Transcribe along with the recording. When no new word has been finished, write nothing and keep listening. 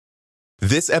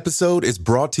This episode is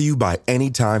brought to you by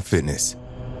Anytime Fitness.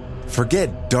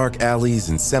 Forget dark alleys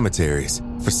and cemeteries.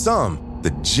 For some,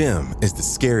 the gym is the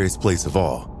scariest place of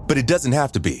all, but it doesn't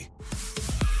have to be.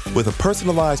 With a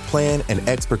personalized plan and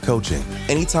expert coaching,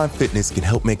 Anytime Fitness can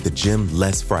help make the gym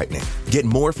less frightening. Get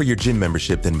more for your gym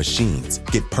membership than machines.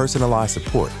 Get personalized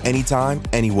support anytime,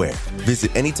 anywhere.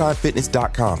 Visit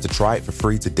AnytimeFitness.com to try it for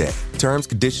free today. Terms,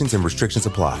 conditions, and restrictions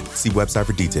apply. See website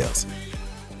for details.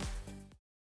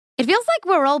 It feels like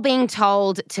we're all being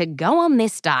told to go on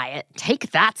this diet,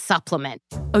 take that supplement.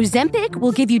 Ozempic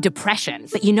will give you depression,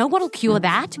 but you know what'll cure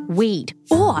that? Weed.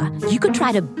 Or you could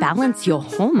try to balance your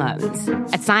hormones.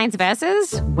 At Science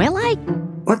Versus, we're like...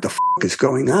 What the f*** is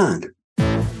going on?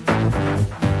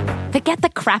 Forget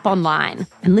the crap online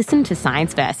and listen to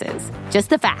Science Versus. Just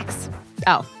the facts.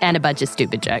 Oh, and a bunch of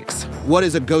stupid jokes. What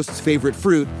is a ghost's favorite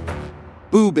fruit?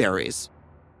 Blueberries.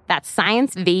 That's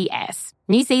Science VS.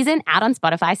 New season out on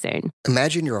Spotify soon.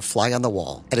 Imagine you're a fly on the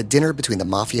wall at a dinner between the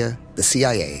mafia, the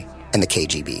CIA, and the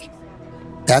KGB.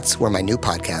 That's where my new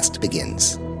podcast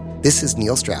begins. This is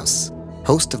Neil Strauss,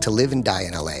 host of To Live and Die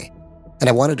in LA, and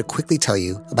I wanted to quickly tell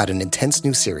you about an intense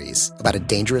new series about a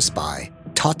dangerous spy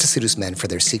taught to seduce men for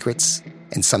their secrets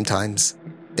and sometimes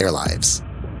their lives.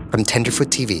 From Tenderfoot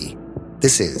TV,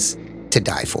 this is To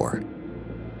Die For.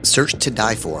 Search To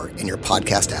Die For in your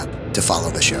podcast app to follow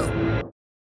the show.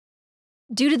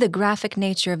 Due to the graphic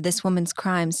nature of this woman's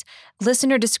crimes,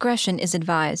 listener discretion is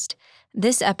advised.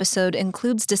 This episode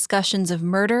includes discussions of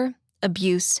murder,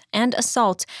 abuse, and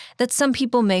assault that some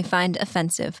people may find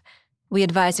offensive. We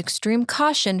advise extreme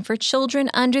caution for children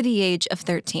under the age of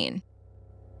 13.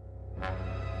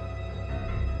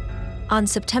 On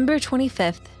September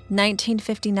 25,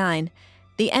 1959,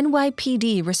 the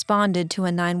NYPD responded to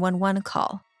a 911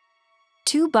 call.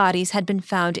 2 bodies had been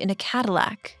found in a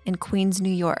Cadillac in Queens, New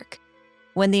York.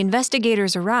 When the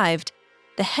investigators arrived,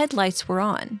 the headlights were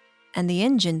on and the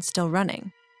engine still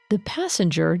running. The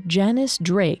passenger, Janice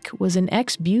Drake, was an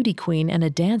ex-beauty queen and a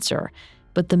dancer,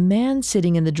 but the man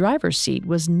sitting in the driver's seat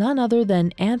was none other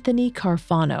than Anthony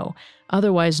Carfano,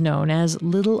 otherwise known as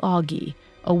Little Augie,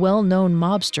 a well-known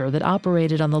mobster that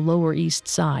operated on the Lower East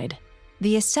Side.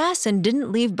 The assassin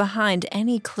didn't leave behind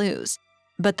any clues,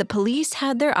 but the police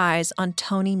had their eyes on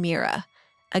Tony Mira,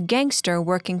 a gangster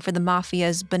working for the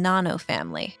mafia's Bonanno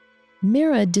family.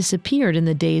 Mira disappeared in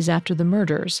the days after the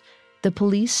murders. The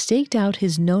police staked out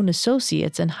his known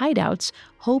associates and hideouts,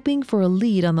 hoping for a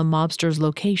lead on the mobster's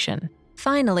location.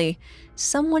 Finally,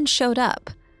 someone showed up.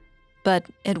 But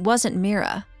it wasn't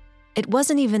Mira. It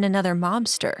wasn't even another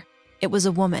mobster. It was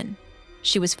a woman.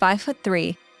 She was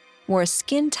 5'3", wore a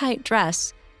skin-tight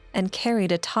dress, and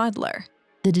carried a toddler.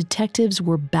 The detectives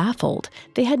were baffled.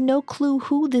 They had no clue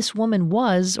who this woman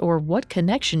was or what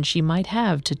connection she might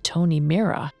have to Tony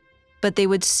Mira. But they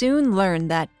would soon learn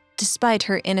that, despite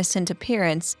her innocent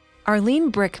appearance,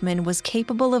 Arlyne Brickman was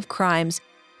capable of crimes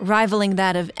rivaling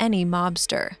that of any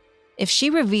mobster. If she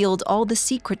revealed all the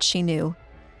secrets she knew,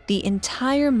 the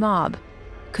entire mob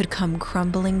could come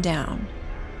crumbling down.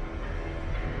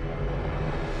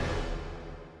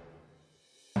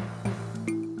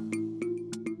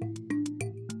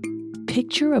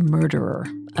 Picture a murderer,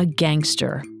 a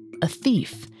gangster, a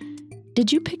thief. Did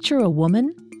you picture a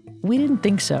woman? We didn't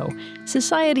think so.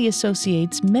 Society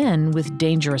associates men with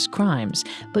dangerous crimes,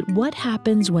 but what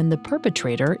happens when the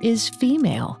perpetrator is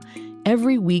female?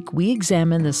 Every week we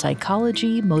examine the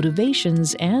psychology,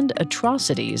 motivations, and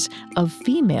atrocities of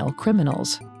female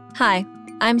criminals. Hi,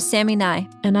 I'm Sammy Nye.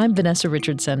 And I'm Vanessa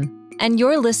Richardson. And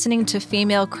you're listening to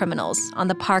Female Criminals on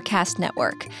the Parcast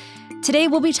Network. Today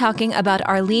we'll be talking about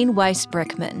Arlyne Weiss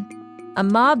Brickman, a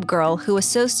mob girl who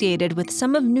associated with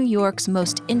some of New York's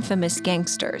most infamous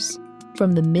gangsters.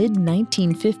 From the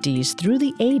mid-1950s through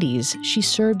the 80s, she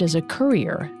served as a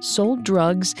courier, sold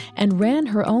drugs, and ran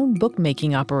her own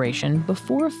bookmaking operation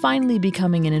before finally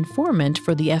becoming an informant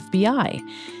for the FBI.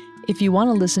 If you want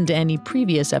to listen to any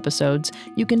previous episodes,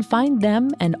 you can find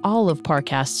them and all of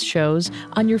Parcast's shows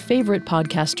on your favorite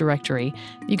podcast directory.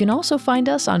 You can also find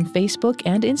us on Facebook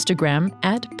and Instagram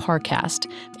at Parcast,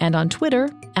 and on Twitter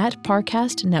at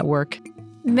Parcast Network.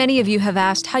 Many of you have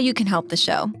asked how you can help the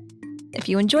show. If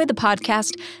you enjoy the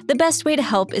podcast, the best way to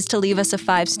help is to leave us a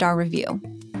 5-star review.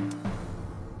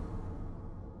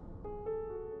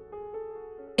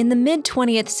 In the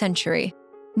mid-20th century,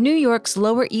 New York's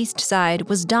Lower East Side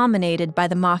was dominated by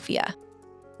the mafia.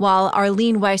 While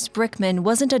Arlyne Weiss Brickman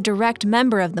wasn't a direct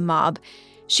member of the mob,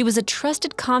 she was a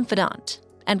trusted confidant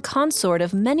and consort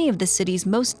of many of the city's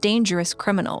most dangerous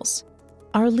criminals.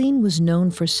 Arlyne was known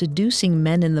for seducing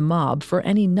men in the mob for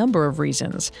any number of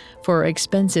reasons, for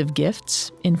expensive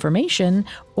gifts, information,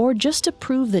 or just to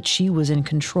prove that she was in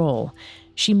control.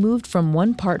 She moved from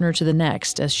one partner to the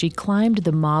next as she climbed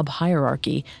the mob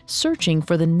hierarchy, searching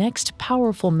for the next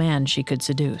powerful man she could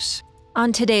seduce.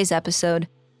 On today's episode,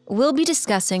 we'll be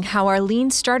discussing how Arlyne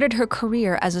started her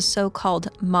career as a so-called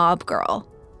mob girl,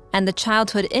 and the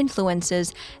childhood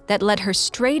influences that led her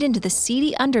straight into the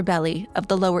seedy underbelly of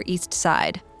the Lower East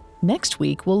Side. Next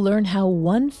week, we'll learn how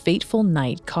one fateful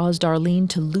night caused Arlyne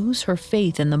to lose her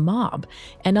faith in the mob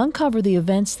and uncover the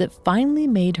events that finally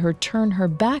made her turn her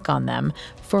back on them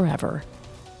forever.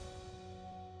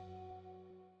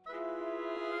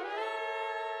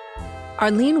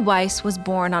 Arlyne Weiss was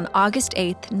born on August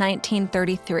 8,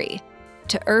 1933,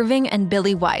 to Irving and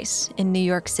Billy Weiss in New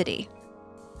York City.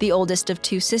 The oldest of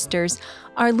two sisters,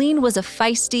 Arlyne was a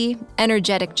feisty,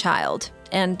 energetic child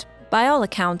and, by all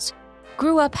accounts,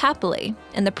 grew up happily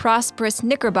in the prosperous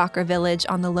Knickerbocker village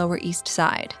on the Lower East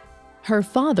Side. Her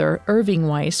father, Irving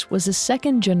Weiss, was a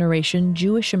second-generation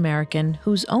Jewish American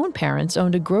whose own parents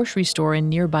owned a grocery store in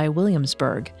nearby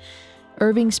Williamsburg.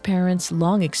 Irving's parents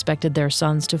long expected their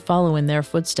sons to follow in their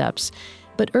footsteps,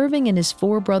 but Irving and his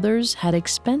four brothers had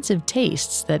expensive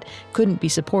tastes that couldn't be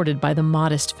supported by the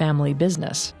modest family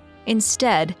business.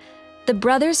 Instead, the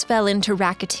brothers fell into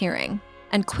racketeering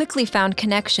and quickly found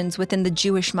connections within the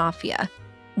Jewish Mafia,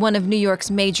 one of New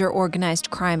York's major organized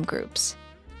crime groups.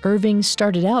 Irving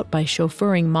started out by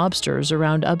chauffeuring mobsters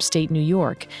around upstate New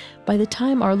York. By the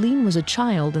time Arlyne was a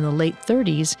child in the late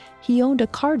 30s, he owned a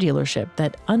car dealership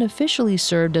that unofficially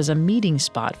served as a meeting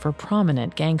spot for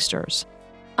prominent gangsters.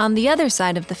 On the other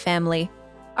side of the family,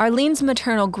 Arlyne's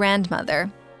maternal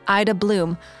grandmother, Ida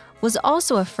Bloom, was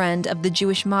also a friend of the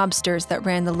Jewish mobsters that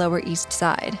ran the Lower East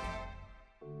Side.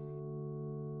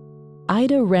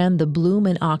 Ida ran the Bloom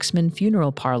and Oxman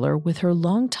funeral parlor with her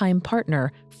longtime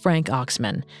partner, Frank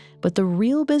Oxman, but the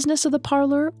real business of the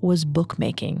parlor was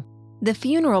bookmaking. The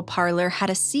funeral parlor had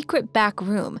a secret back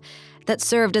room that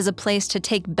served as a place to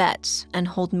take bets and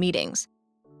hold meetings.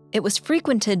 It was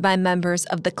frequented by members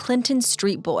of the Clinton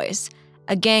Street Boys,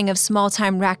 a gang of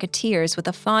small-time racketeers with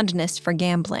a fondness for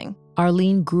gambling.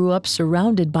 Arlyne grew up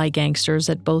surrounded by gangsters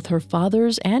at both her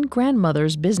father's and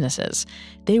grandmother's businesses.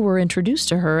 They were introduced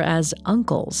to her as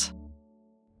uncles.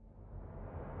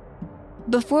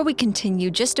 Before we continue,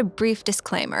 just a brief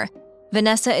disclaimer.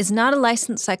 Vanessa is not a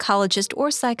licensed psychologist or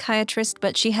psychiatrist,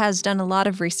 but she has done a lot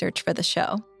of research for the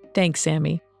show. Thanks,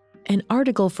 Sammy. An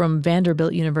article from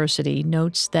Vanderbilt University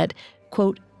notes that,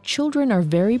 quote, children are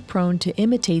very prone to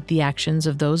imitate the actions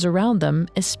of those around them,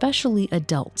 especially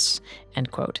adults,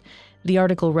 end quote. The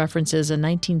article references a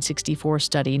 1964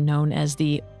 study known as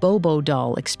the Bobo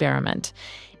doll experiment.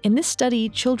 In this study,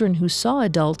 children who saw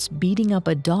adults beating up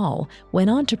a doll went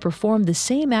on to perform the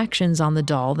same actions on the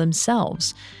doll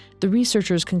themselves. The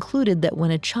researchers concluded that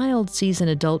when a child sees an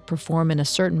adult perform in a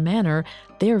certain manner,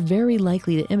 they are very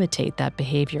likely to imitate that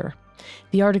behavior.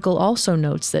 The article also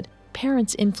notes that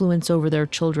parents' influence over their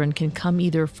children can come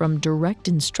either from direct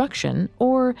instruction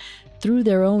or through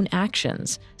their own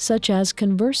actions, such as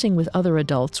conversing with other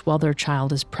adults while their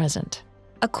child is present.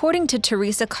 According to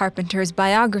Teresa Carpenter's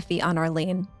biography on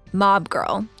Arlyne, Mob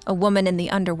Girl, a woman in the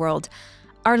underworld,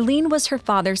 Arlyne was her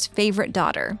father's favorite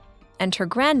daughter, and her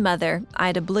grandmother,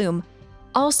 Ida Bloom,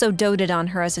 also doted on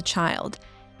her as a child.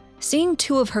 Seeing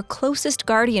two of her closest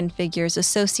guardian figures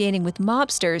associating with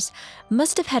mobsters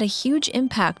must have had a huge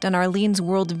impact on Arlyne's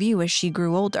worldview as she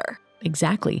grew older.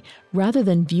 Exactly. Rather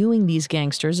than viewing these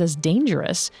gangsters as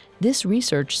dangerous, this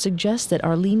research suggests that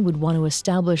Arlyne would want to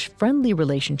establish friendly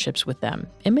relationships with them,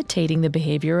 imitating the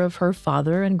behavior of her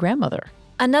father and grandmother.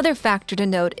 Another factor to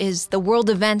note is the world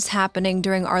events happening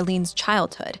during Arlyne's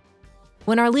childhood.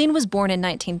 When Arlyne was born in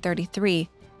 1933,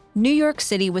 New York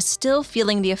City was still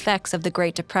feeling the effects of the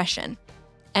Great Depression.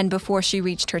 And before she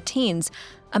reached her teens,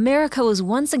 America was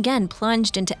once again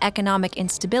plunged into economic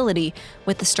instability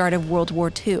with the start of World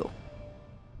War II.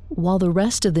 While the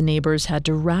rest of the neighbors had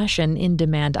to ration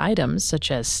in-demand items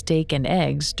such as steak and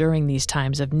eggs during these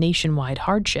times of nationwide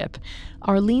hardship,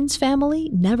 Arlyne's family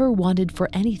never wanted for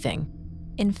anything.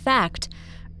 In fact,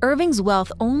 Irving's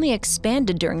wealth only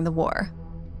expanded during the war,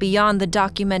 beyond the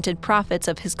documented profits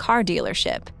of his car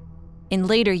dealership. In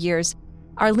later years,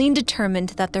 Arlyne determined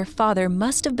that their father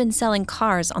must have been selling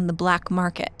cars on the black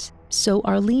market. So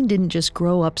Arlyne didn't just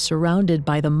grow up surrounded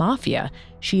by the mafia,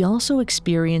 she also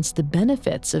experienced the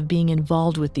benefits of being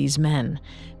involved with these men.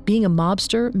 Being a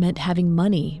mobster meant having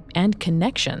money and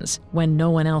connections when no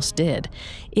one else did.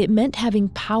 It meant having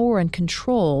power and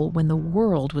control when the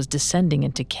world was descending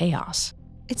into chaos.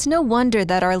 It's no wonder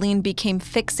that Arlyne became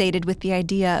fixated with the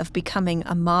idea of becoming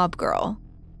a mob girl.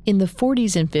 In the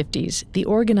 40s and 50s, the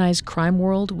organized crime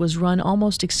world was run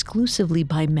almost exclusively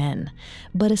by men,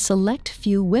 but a select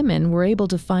few women were able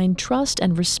to find trust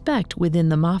and respect within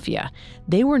the mafia.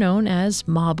 They were known as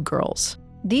mob girls.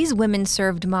 These women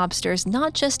served mobsters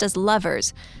not just as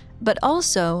lovers, but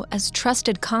also as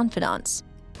trusted confidants.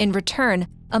 In return,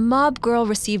 a mob girl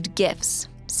received gifts,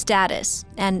 status,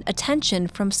 and attention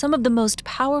from some of the most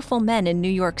powerful men in New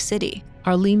York City.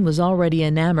 Arlyne was already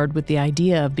enamored with the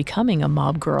idea of becoming a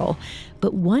mob girl,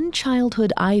 but one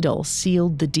childhood idol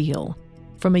sealed the deal.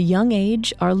 From a young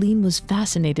age, Arlyne was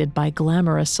fascinated by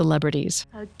glamorous celebrities.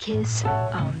 A kiss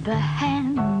on the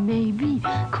hand may be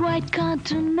quite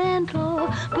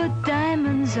continental, but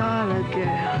diamonds are a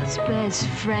girl's best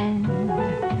friend.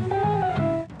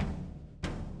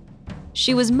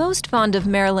 She was most fond of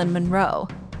Marilyn Monroe,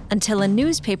 until a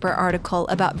newspaper article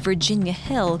about Virginia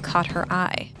Hill caught her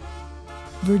eye.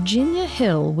 Virginia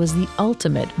Hill was the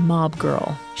ultimate mob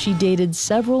girl. She dated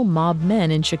several mob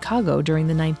men in Chicago during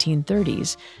the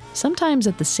 1930s, sometimes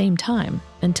at the same time,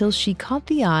 until she caught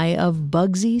the eye of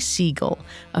Bugsy Siegel,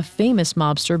 a famous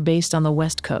mobster based on the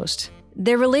West Coast.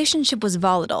 Their relationship was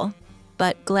volatile,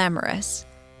 but glamorous.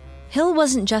 Hill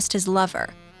wasn't just his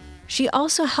lover. She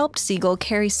also helped Siegel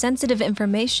carry sensitive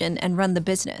information and run the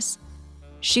business.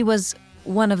 She was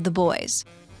one of the boys,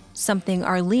 something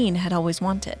Arlyne had always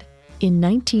wanted. In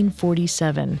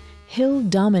 1947, Hill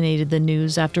dominated the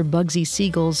news after Bugsy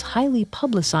Siegel's highly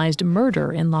publicized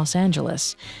murder in Los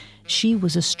Angeles. She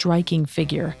was a striking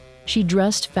figure. She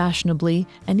dressed fashionably,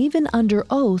 and even under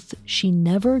oath, she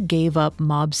never gave up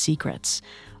mob secrets.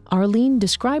 Arlyne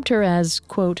described her as,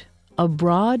 quote, a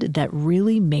broad that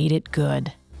really made it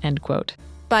good, end quote.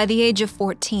 By the age of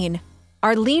 14,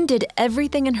 Arlyne did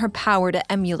everything in her power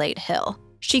to emulate Hill.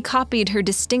 She copied her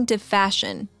distinctive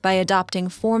fashion by adopting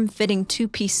form-fitting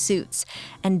two-piece suits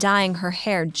and dyeing her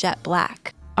hair jet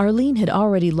black. Arlyne had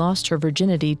already lost her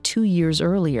virginity 2 years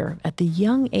earlier, at the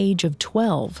young age of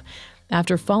 12.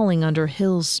 After falling under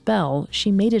Hill's spell,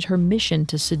 she made it her mission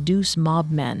to seduce mob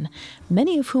men,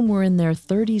 many of whom were in their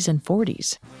 30s and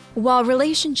 40s. While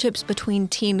relationships between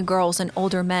teen girls and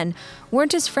older men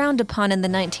weren't as frowned upon in the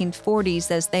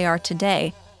 1940s as they are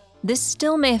today, this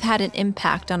still may have had an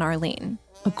impact on Arlyne.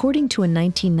 According to a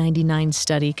 1999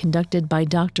 study conducted by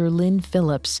Dr. Lynn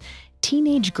Phillips,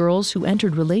 teenage girls who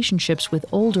entered relationships with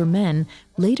older men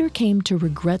later came to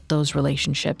regret those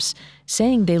relationships,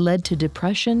 saying they led to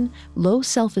depression, low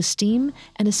self-esteem,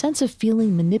 and a sense of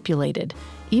feeling manipulated,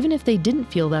 even if they didn't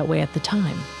feel that way at the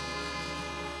time.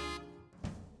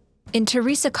 In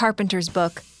Teresa Carpenter's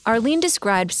book, Arlyne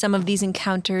described some of these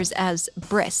encounters as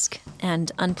brisk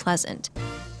and unpleasant.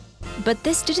 But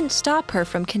this didn't stop her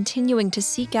from continuing to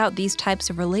seek out these types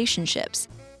of relationships,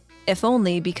 if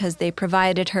only because they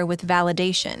provided her with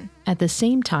validation. At the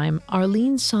same time,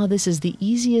 Arlyne saw this as the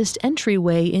easiest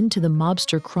entryway into the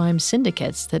mobster crime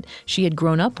syndicates that she had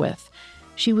grown up with.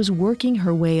 She was working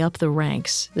her way up the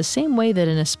ranks, the same way that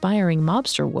an aspiring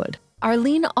mobster would.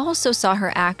 Arlyne also saw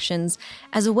her actions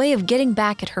as a way of getting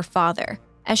back at her father.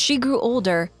 As she grew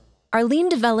older, Arlyne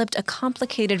developed a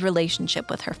complicated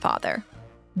relationship with her father.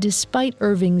 Despite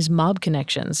Irving's mob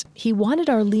connections, he wanted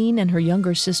Arlyne and her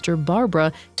younger sister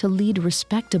Barbara to lead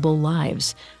respectable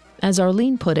lives. As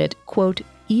Arlyne put it, quote,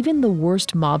 even the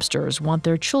worst mobsters want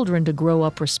their children to grow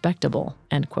up respectable,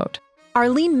 end quote.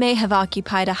 Arlyne may have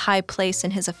occupied a high place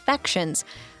in his affections,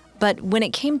 but when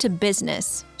it came to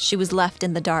business, she was left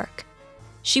in the dark.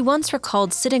 She once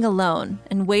recalled sitting alone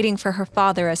and waiting for her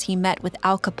father as he met with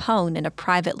Al Capone in a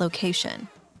private location.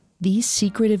 These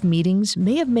secretive meetings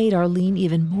may have made Arlyne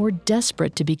even more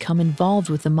desperate to become involved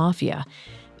with the mafia.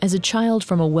 As a child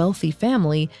from a wealthy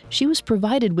family, she was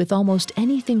provided with almost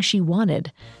anything she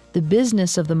wanted. The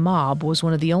business of the mob was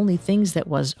one of the only things that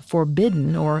was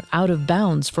forbidden or out of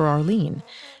bounds for Arlyne.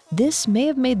 This may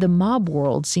have made the mob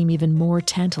world seem even more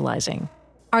tantalizing.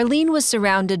 Arlyne was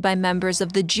surrounded by members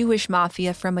of the Jewish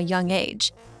mafia from a young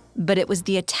age, but it was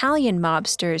the Italian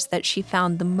mobsters that she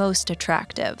found the most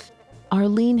attractive.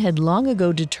 Arlyne had long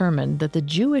ago determined that the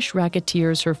Jewish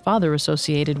racketeers her father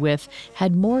associated with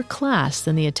had more class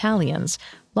than the Italians,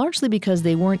 largely because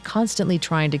they weren't constantly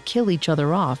trying to kill each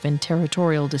other off in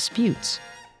territorial disputes.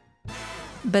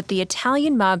 But the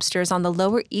Italian mobsters on the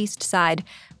Lower East Side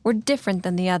were different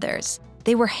than the others.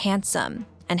 They were handsome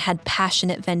and had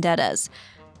passionate vendettas,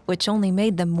 which only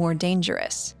made them more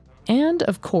dangerous. And,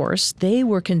 of course, they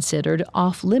were considered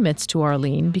off-limits to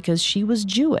Arlyne because she was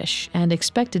Jewish and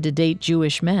expected to date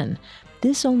Jewish men.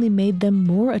 This only made them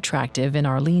more attractive in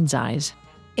Arlyne's eyes.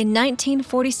 In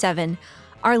 1947,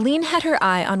 Arlyne had her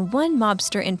eye on one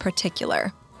mobster in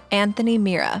particular, Anthony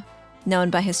Mira, known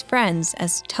by his friends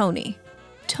as Tony.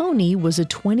 Tony was a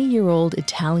 20-year-old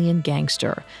Italian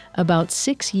gangster, about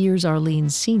 6 years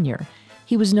Arlyne's senior.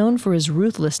 He was known for his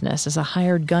ruthlessness as a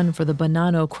hired gun for the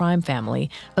Bonanno crime family,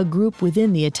 a group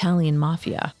within the Italian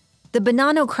mafia. The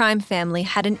Bonanno crime family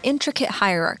had an intricate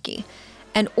hierarchy,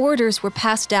 and orders were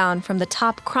passed down from the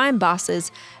top crime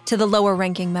bosses to the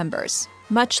lower-ranking members,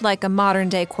 much like a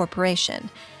modern-day corporation.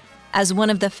 As one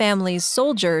of the family's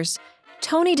soldiers,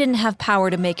 Tony didn't have power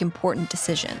to make important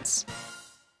decisions.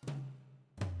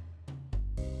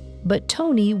 But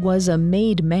Tony was a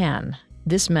made man.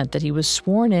 This meant that he was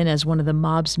sworn in as one of the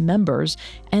mob's members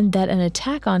and that an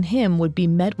attack on him would be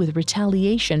met with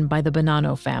retaliation by the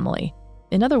Bonanno family.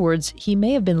 In other words, he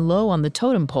may have been low on the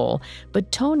totem pole,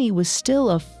 but Tony was still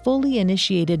a fully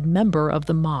initiated member of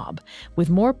the mob, with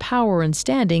more power and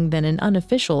standing than an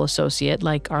unofficial associate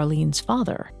like Arlyne's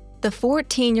father. The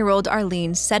 14-year-old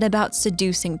Arlyne set about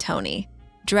seducing Tony,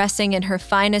 dressing in her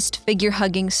finest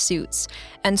figure-hugging suits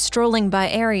and strolling by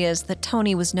areas that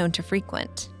Tony was known to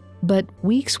frequent. But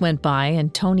weeks went by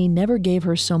and Tony never gave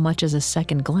her so much as a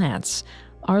second glance.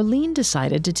 Arlyne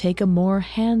decided to take a more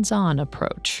hands-on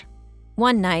approach.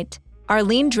 One night,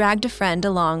 Arlyne dragged a friend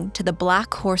along to the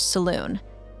Black Horse Saloon,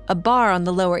 a bar on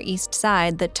the Lower East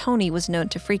Side that Tony was known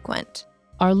to frequent.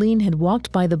 Arlyne had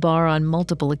walked by the bar on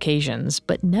multiple occasions,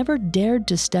 but never dared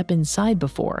to step inside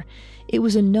before. It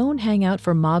was a known hangout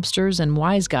for mobsters and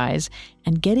wise guys,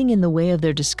 and getting in the way of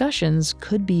their discussions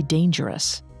could be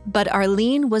dangerous. But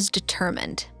Arlyne was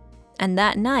determined, and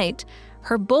that night,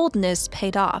 her boldness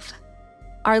paid off.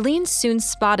 Arlyne soon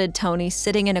spotted Tony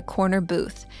sitting in a corner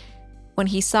booth. When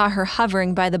he saw her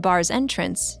hovering by the bar's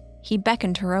entrance, he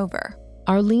beckoned her over.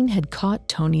 Arlyne had caught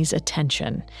Tony's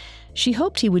attention. She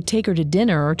hoped he would take her to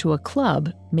dinner or to a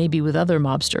club, maybe with other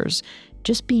mobsters.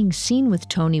 Just being seen with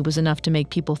Tony was enough to make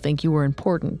people think you were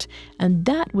important, and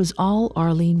that was all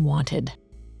Arlyne wanted.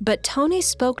 But Tony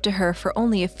spoke to her for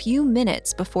only a few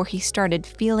minutes before he started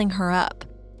feeling her up.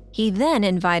 He then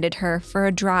invited her for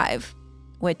a drive,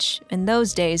 which, in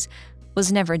those days,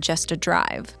 was never just a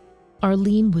drive.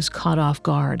 Arlyne was caught off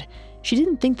guard. She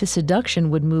didn't think the seduction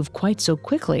would move quite so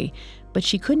quickly, but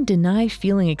she couldn't deny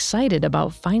feeling excited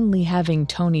about finally having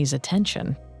Tony's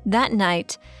attention. That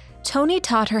night, Tony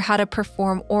taught her how to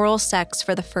perform oral sex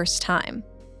for the first time.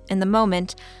 In the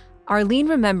moment, Arlyne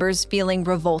remembers feeling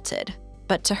revolted,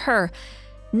 but to her,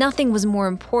 nothing was more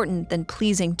important than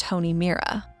pleasing Tony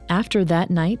Mira. After that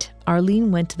night,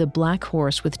 Arlyne went to the Black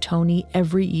Horse with Tony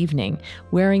every evening,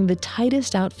 wearing the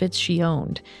tightest outfits she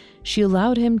owned. She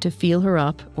allowed him to feel her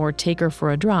up or take her for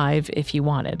a drive if he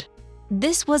wanted.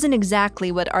 This wasn't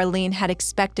exactly what Arlyne had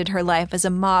expected her life as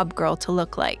a mob girl to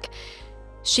look like.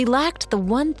 She lacked the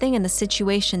one thing in the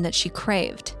situation that she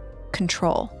craved: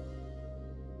 control.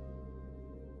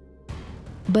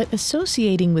 But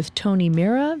associating with Tony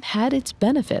Mira had its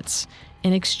benefits.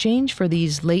 In exchange for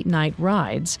these late-night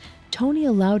rides, Tony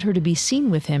allowed her to be seen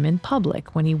with him in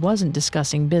public when he wasn't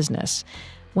discussing business.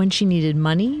 When she needed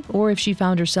money, or if she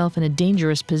found herself in a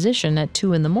dangerous position at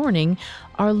 2 a.m,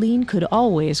 Arlyne could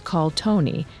always call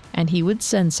Tony, and he would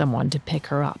send someone to pick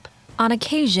her up. On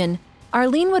occasion,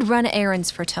 Arlyne would run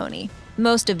errands for Tony.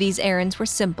 Most of these errands were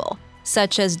simple,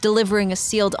 such as delivering a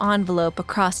sealed envelope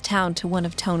across town to one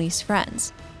of Tony's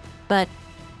friends. But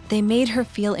they made her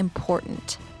feel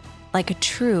important, like a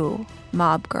true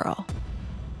mob girl.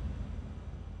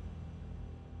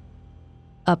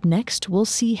 Up next, we'll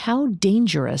see how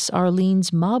dangerous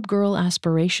Arlyne's mob girl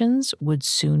aspirations would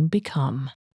soon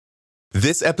become.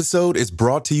 This episode is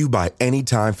brought to you by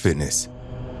Anytime Fitness.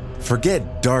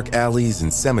 Forget dark alleys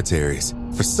and cemeteries.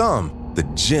 For some, the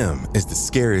gym is the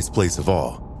scariest place of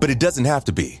all, but it doesn't have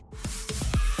to be.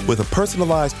 With a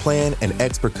personalized plan and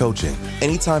expert coaching,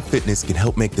 Anytime Fitness can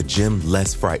help make the gym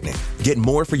less frightening. Get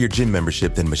more for your gym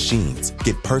membership than machines.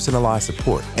 Get personalized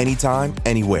support anytime,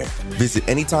 anywhere. Visit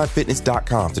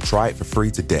AnytimeFitness.com to try it for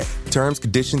free today. Terms,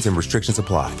 conditions, and restrictions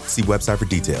apply. See website for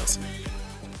details.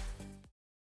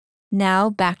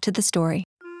 Now back to the story.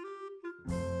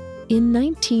 In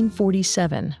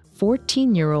 1947,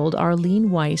 14-year-old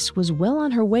Arlyne Weiss was well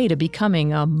on her way to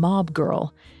becoming a mob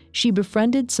girl. She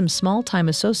befriended some small-time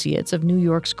associates of New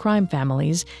York's crime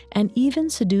families and even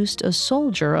seduced a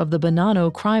soldier of the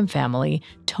Bonanno crime family,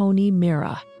 Tony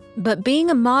Mira. But being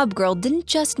a mob girl didn't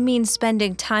just mean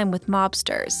spending time with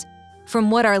mobsters.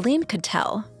 From what Arlyne could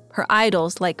tell, her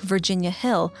idols like Virginia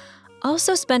Hill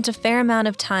also spent a fair amount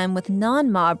of time with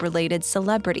non-mob-related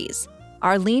celebrities.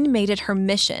 Arlyne made it her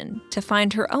mission to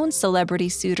find her own celebrity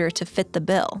suitor to fit the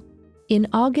bill. In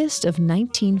August of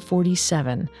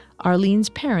 1947, Arlyne's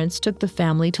parents took the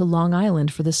family to Long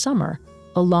Island for the summer,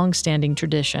 a long-standing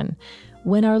tradition.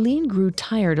 When Arlyne grew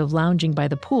tired of lounging by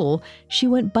the pool, she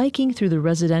went biking through the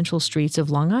residential streets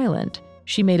of Long Island.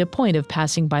 She made a point of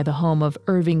passing by the home of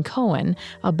Irving Cohen,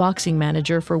 a boxing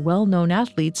manager for well-known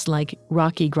athletes like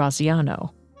Rocky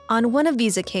Graziano. On one of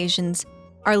these occasions,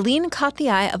 Arlyne caught the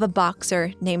eye of a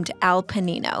boxer named Al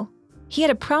Panino. He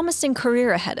had a promising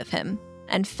career ahead of him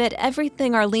and fit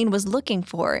everything Arlyne was looking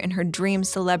for in her dream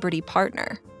celebrity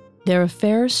partner. Their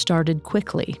affair started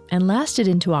quickly and lasted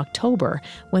into October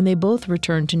when they both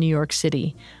returned to New York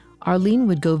City. Arlyne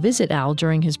would go visit Al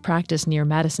during his practice near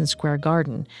Madison Square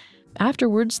Garden.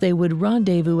 Afterwards, they would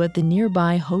rendezvous at the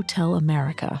nearby Hotel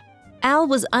America. Al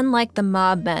was unlike the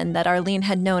mob men that Arlyne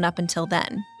had known up until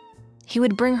then. He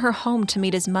would bring her home to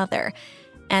meet his mother,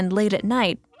 and late at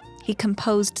night, he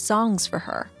composed songs for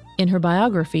her. In her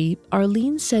biography,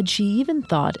 Arlyne said she even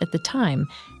thought at the time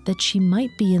that she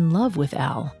might be in love with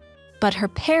Al. But her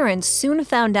parents soon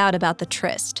found out about the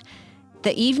tryst.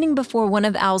 The evening before one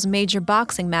of Al's major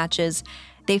boxing matches,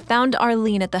 they found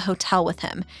Arlyne at the hotel with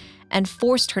him and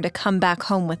forced her to come back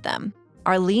home with them.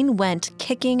 Arlyne went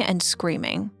kicking and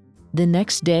screaming. The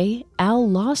next day, Al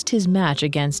lost his match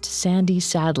against Sandy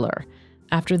Sadler.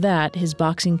 After that, his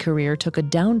boxing career took a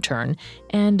downturn,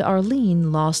 and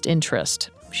Arlyne lost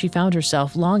interest. She found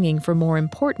herself longing for more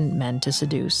important men to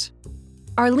seduce.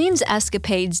 Arlyne's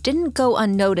escapades didn't go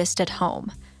unnoticed at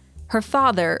home. Her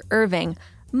father, Irving,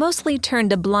 mostly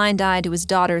turned a blind eye to his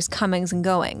daughter's comings and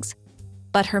goings.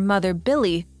 But her mother,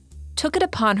 Billy, took it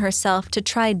upon herself to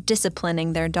try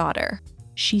disciplining their daughter.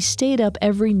 She stayed up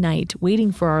every night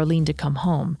waiting for Arlyne to come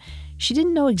home. She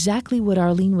didn't know exactly what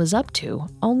Arlyne was up to,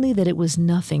 only that it was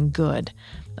nothing good.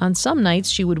 On some nights,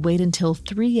 she would wait until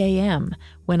 3 a.m.,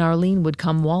 when Arlyne would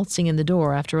come waltzing in the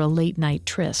door after a late-night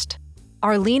tryst.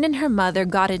 Arlyne and her mother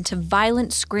got into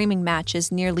violent screaming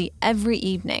matches nearly every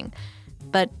evening.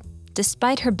 But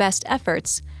despite her best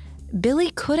efforts, Billy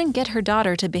couldn't get her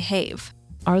daughter to behave.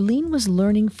 Arlyne was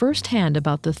learning firsthand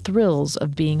about the thrills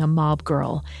of being a mob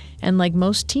girl, and like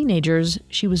most teenagers,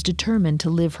 she was determined to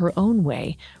live her own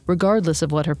way, regardless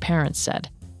of what her parents said.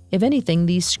 If anything,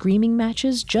 these screaming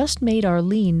matches just made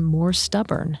Arlyne more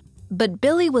stubborn. But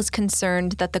Billy was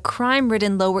concerned that the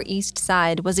crime-ridden Lower East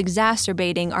Side was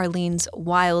exacerbating Arlyne's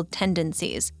wild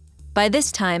tendencies. By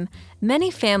this time, many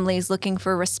families looking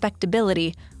for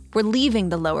respectability were leaving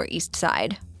the Lower East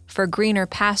Side for greener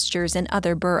pastures in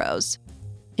other boroughs.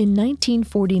 In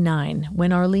 1949,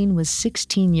 when Arlyne was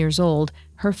 16 years old,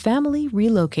 her family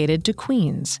relocated to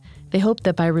Queens. They hoped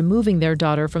that by removing their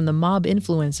daughter from the mob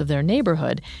influence of their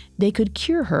neighborhood, they could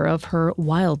cure her of her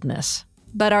wildness.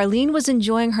 But Arlyne was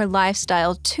enjoying her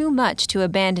lifestyle too much to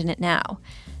abandon it now.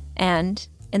 And,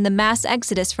 in the mass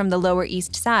exodus from the Lower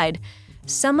East Side,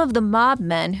 some of the mob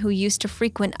men who used to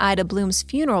frequent Ida Bloom's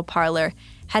funeral parlor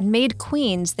had made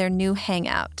Queens their new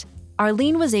hangout.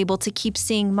 Arlyne was able to keep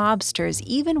seeing mobsters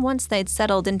even once they'd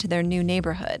settled into their new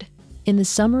neighborhood. In the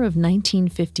summer of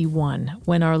 1951,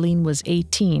 when Arlyne was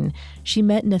 18, she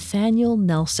met Nathaniel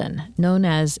Nelson, known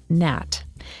as Nat.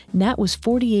 Nat was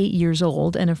 48 years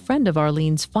old and a friend of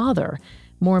Arlyne's father.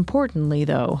 More importantly,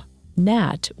 though,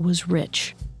 Nat was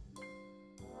rich.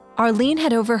 Arlyne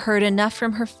had overheard enough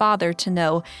from her father to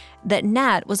know that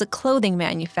Nat was a clothing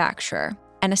manufacturer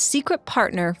and a secret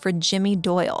partner for Jimmy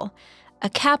Doyle, a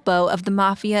capo of the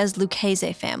Mafia's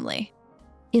Lucchese family.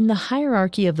 In the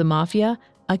hierarchy of the Mafia,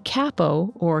 a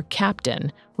capo, or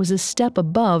captain, was a step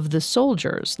above the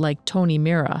soldiers, like Tony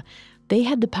Mira. They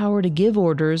had the power to give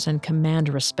orders and command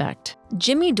respect.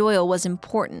 Jimmy Doyle was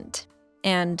important,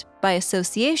 and, by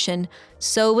association,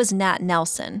 so was Nat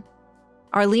Nelson.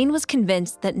 Arlyne was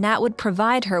convinced that Nat would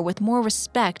provide her with more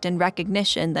respect and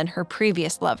recognition than her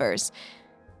previous lovers.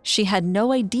 She had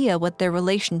no idea what their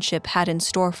relationship had in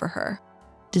store for her.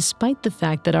 Despite the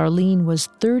fact that Arlyne was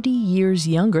 30 years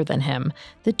younger than him,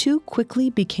 the two quickly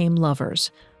became lovers.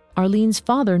 Arlyne's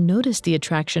father noticed the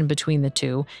attraction between the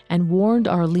two and warned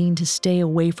Arlyne to stay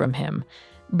away from him.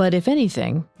 But if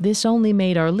anything, this only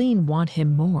made Arlyne want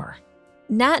him more.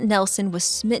 Nat Nelson was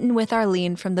smitten with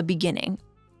Arlyne from the beginning.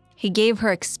 He gave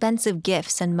her expensive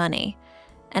gifts and money,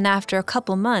 and after a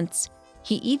couple months,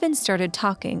 he even started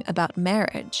talking about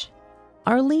marriage.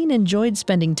 Arlyne enjoyed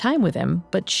spending time with him,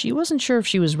 but she wasn't sure if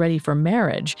she was ready for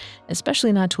marriage,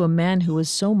 especially not to a man who was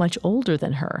so much older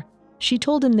than her. She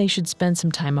told him they should spend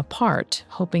some time apart,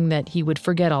 hoping that he would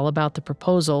forget all about the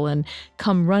proposal and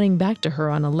come running back to her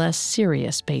on a less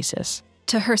serious basis.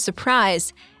 To her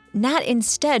surprise, Nat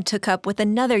instead took up with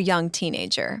another young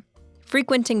teenager,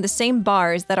 frequenting the same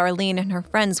bars that Arlyne and her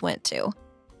friends went to.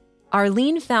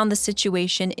 Arlyne found the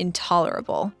situation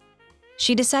intolerable.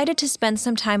 She decided to spend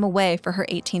some time away for her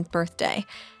 18th birthday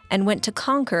and went to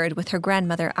Concord with her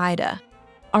grandmother, Ida.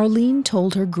 Arlyne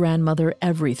told her grandmother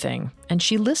everything, and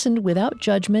she listened without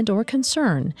judgment or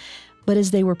concern. But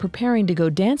as they were preparing to go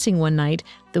dancing one night,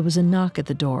 there was a knock at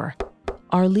the door.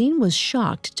 Arlyne was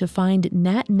shocked to find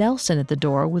Nat Nelson at the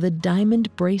door with a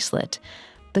diamond bracelet.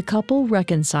 The couple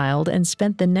reconciled and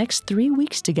spent the next 3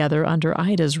 weeks together under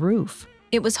Ida's roof.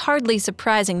 It was hardly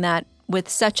surprising that, with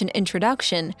such an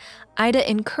introduction, Ida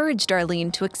encouraged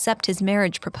Arlyne to accept his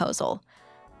marriage proposal.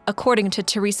 According to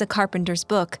Teresa Carpenter's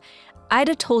book,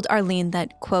 Ida told Arlyne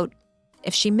that, quote,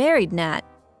 if she married Nat,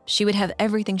 she would have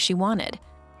everything she wanted,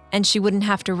 and she wouldn't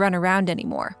have to run around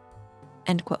anymore,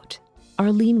 end quote.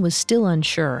 Arlyne was still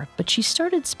unsure, but she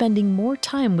started spending more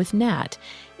time with Nat.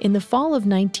 In the fall of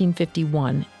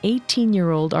 1951,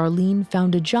 18-year-old Arlyne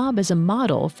found a job as a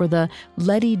model for the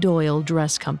Letty Doyle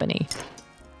Dress Company.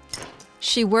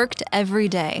 She worked every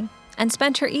day and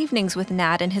spent her evenings with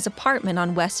Nat in his apartment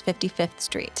on West 55th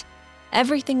Street.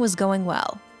 Everything was going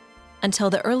well,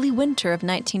 until the early winter of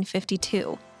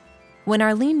 1952, when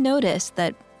Arlyne noticed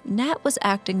that Nat was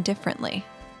acting differently.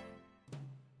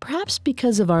 Perhaps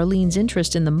because of Arlene's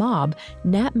interest in the mob,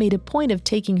 Nat made a point of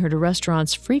taking her to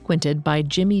restaurants frequented by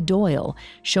Jimmy Doyle,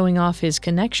 showing off his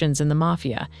connections in the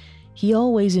mafia. He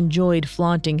always enjoyed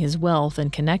flaunting his wealth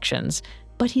and connections,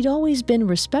 but he'd always been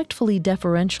respectfully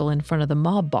deferential in front of the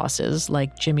mob bosses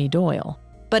like Jimmy Doyle.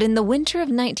 But in the winter of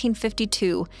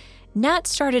 1952, Nat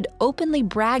started openly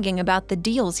bragging about the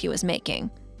deals he was making,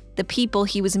 the people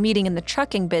he was meeting in the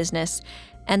trucking business,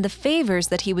 and the favors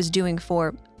that he was doing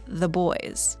for the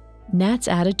boys. Nat's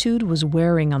attitude was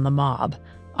wearing on the mob.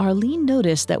 Arlyne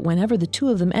noticed that whenever the two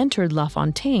of them entered La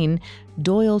Fontaine,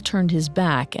 Doyle turned his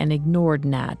back and ignored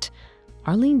Nat.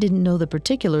 Arlyne didn't know the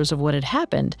particulars of what had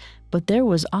happened, but there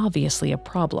was obviously a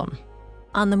problem.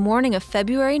 On the morning of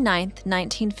February 9th,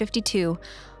 1952,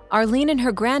 Arlyne and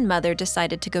her grandmother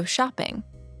decided to go shopping.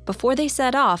 Before they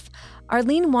set off,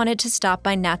 Arlyne wanted to stop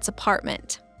by Nat's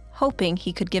apartment, hoping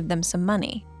he could give them some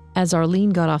money. As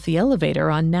Arlyne got off the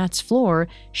elevator on Nat's floor,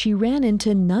 she ran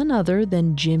into none other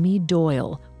than Jimmy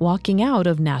Doyle, walking out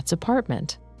of Nat's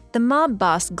apartment. The mob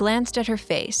boss glanced at her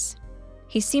face.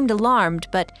 He seemed alarmed,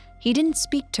 but he didn't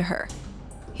speak to her.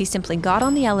 He simply got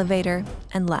on the elevator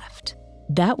and left.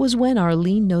 That was when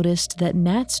Arlyne noticed that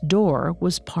Nat's door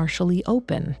was partially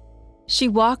open. She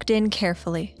walked in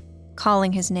carefully,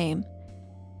 calling his name.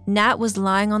 Nat was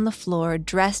lying on the floor,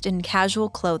 dressed in casual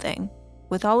clothing,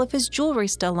 with all of his jewelry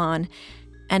still on,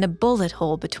 and a bullet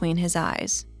hole between his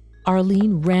eyes.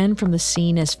 Arlyne ran from the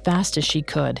scene as fast as she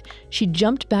could. She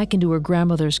jumped back into her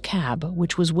grandmother's cab,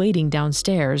 which was waiting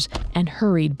downstairs, and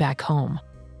hurried back home.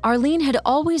 Arlyne had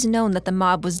always known that the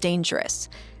mob was dangerous.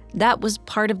 That was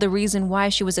part of the reason why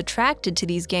she was attracted to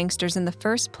these gangsters in the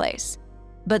first place.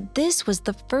 But this was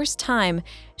the first time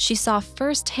she saw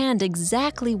firsthand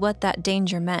exactly what that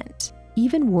danger meant.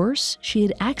 Even worse, she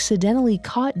had accidentally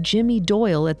caught Jimmy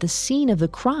Doyle at the scene of the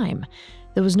crime.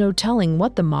 There was no telling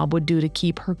what the mob would do to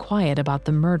keep her quiet about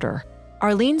the murder.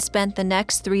 Arlyne spent the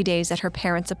next 3 days at her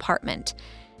parents' apartment,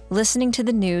 listening to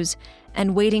the news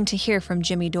and waiting to hear from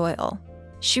Jimmy Doyle.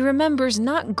 She remembers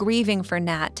not grieving for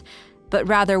Nat, but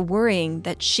rather worrying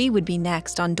that she would be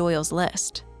next on Doyle's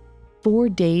list. 4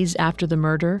 days after the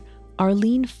murder,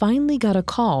 Arlyne finally got a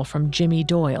call from Jimmy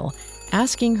Doyle,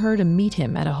 asking her to meet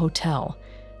him at a hotel.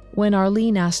 When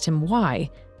Arlyne asked him why,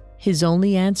 his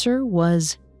only answer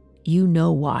was, "You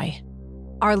know why."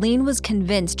 Arlyne was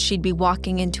convinced she'd be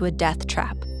walking into a death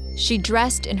trap. She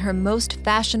dressed in her most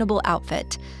fashionable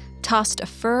outfit, tossed a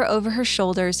fur over her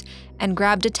shoulders, and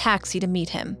grabbed a taxi to meet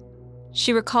him.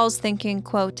 She recalls thinking,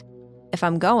 quote, "If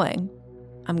I'm going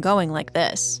like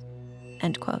this,"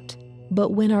 end quote.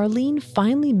 But when Arlyne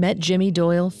finally met Jimmy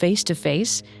Doyle face to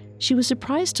face, she was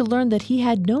surprised to learn that he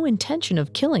had no intention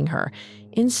of killing her.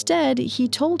 Instead, he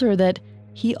told her that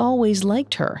he always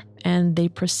liked her, and they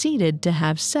proceeded to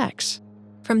have sex.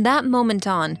 From that moment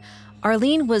on,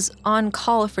 Arlyne was on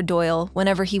call for Doyle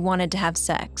whenever he wanted to have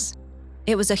sex.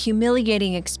 It was a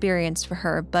humiliating experience for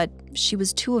her, but she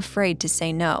was too afraid to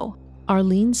say no.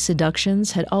 Arlene's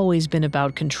seductions had always been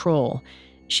about control.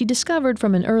 She discovered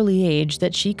from an early age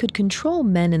that she could control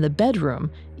men in the bedroom,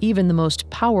 even the most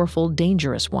powerful,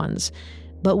 dangerous ones.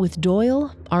 But with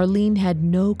Doyle, Arlyne had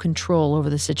no control over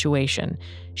the situation.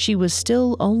 She was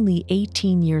still only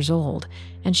 18 years old,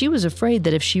 and she was afraid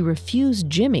that if she refused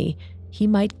Jimmy, he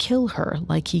might kill her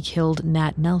like he killed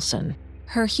Nat Nelson.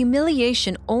 Her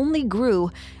humiliation only grew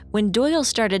when Doyle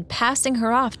started passing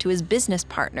her off to his business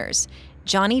partners,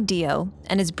 Johnny Dio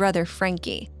and his brother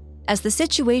Frankie. As the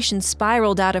situation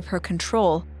spiraled out of her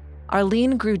control,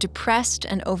 Arlyne grew depressed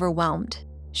and overwhelmed.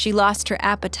 She lost her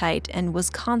appetite and was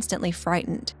constantly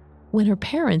frightened. When her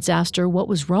parents asked her what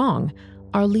was wrong,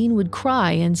 Arlyne would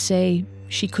cry and say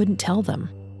she couldn't tell them.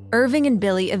 Irving and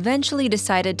Billy eventually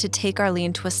decided to take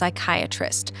Arlyne to a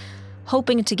psychiatrist,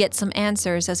 hoping to get some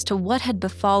answers as to what had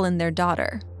befallen their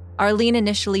daughter. Arlyne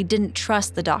initially didn't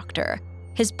trust the doctor.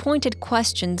 His pointed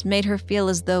questions made her feel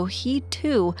as though he,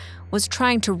 too, was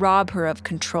trying to rob her of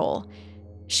control.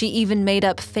 She even made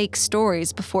up fake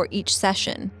stories before each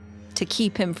session to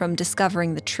keep him from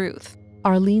discovering the truth.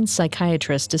 Arlyne's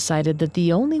psychiatrist decided that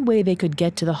the only way they could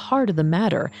get to the heart of the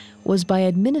matter was by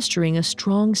administering a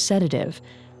strong sedative.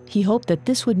 He hoped that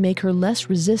this would make her less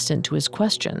resistant to his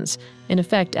questions, in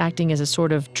effect acting as a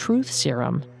sort of truth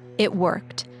serum. It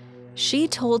worked. She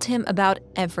told him about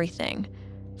everything,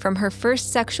 from her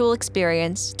first sexual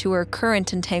experience to her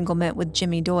current entanglement with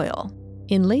Jimmy Doyle.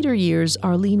 In later years,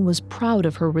 Arlyne was proud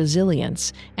of her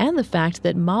resilience and the fact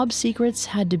that mob secrets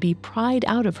had to be pried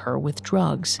out of her with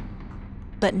drugs.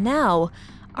 But now,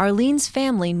 Arlyne's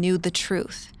family knew the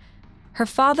truth. Her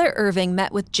father, Irving,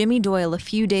 met with Jimmy Doyle a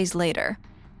few days later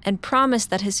and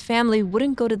promised that his family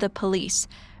wouldn't go to the police,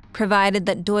 provided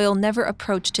that Doyle never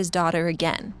approached his daughter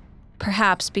again.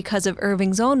 Perhaps because of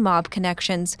Irving's own mob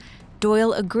connections,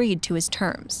 Doyle agreed to his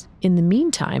terms. In the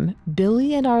meantime,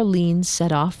 Billy and Arlyne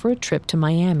set off for a trip to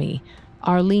Miami.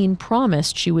 Arlyne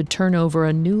promised she would turn over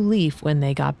a new leaf when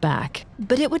they got back.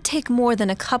 But it would take more than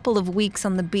a couple of weeks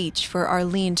on the beach for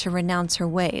Arlyne to renounce her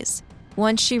ways.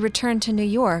 Once she returned to New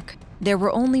York, there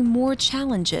were only more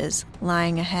challenges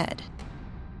lying ahead.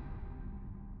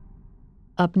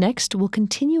 Up next, we'll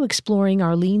continue exploring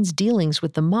Arlyne's dealings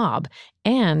with the mob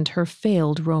and her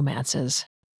failed romances.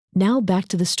 Now back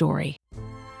to the story.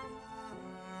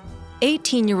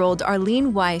 18-year-old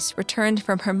Arlyne Weiss returned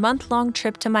from her month-long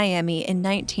trip to Miami in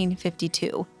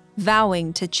 1952,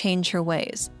 vowing to change her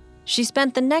ways. She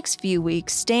spent the next few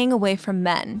weeks staying away from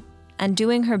men and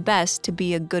doing her best to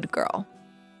be a good girl.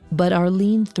 But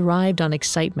Arlyne thrived on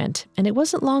excitement, and it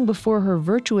wasn't long before her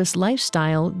virtuous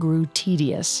lifestyle grew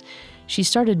tedious. She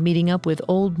started meeting up with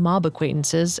old mob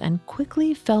acquaintances and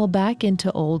quickly fell back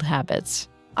into old habits.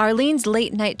 Arlyne's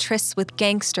late-night trysts with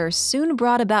gangsters soon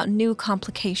brought about new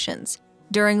complications.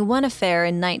 During one affair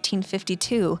in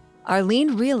 1952,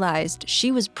 Arlyne realized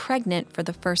she was pregnant for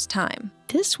the first time.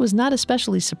 This was not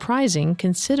especially surprising,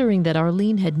 considering that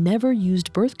Arlyne had never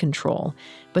used birth control,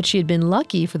 but she had been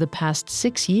lucky for the past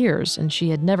 6 years, and she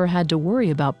had never had to worry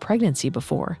about pregnancy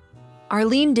before.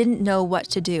 Arlyne didn't know what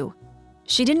to do.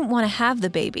 She didn't want to have the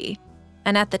baby,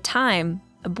 and at the time,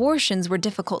 abortions were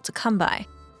difficult to come by.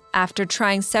 After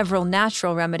trying several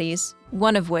natural remedies,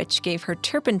 one of which gave her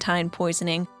turpentine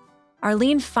poisoning,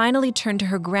 Arlyne finally turned to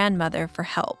her grandmother for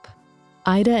help.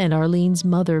 Ida and Arlyne's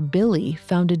mother, Billy,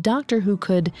 found a doctor who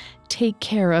could take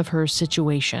care of her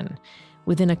situation.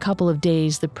 Within a couple of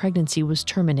days, the pregnancy was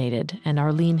terminated, and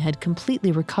Arlyne had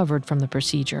completely recovered from the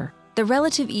procedure. The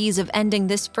relative ease of ending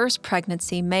this first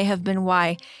pregnancy may have been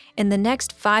why, in the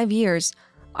next 5 years,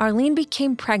 Arlyne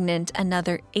became pregnant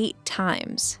another 8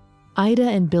 times. Ida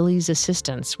and Billy's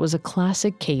assistance was a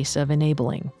classic case of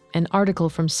enabling. An article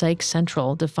from Psych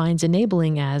Central defines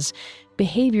enabling as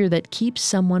behavior that keeps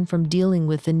someone from dealing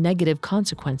with the negative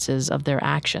consequences of their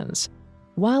actions.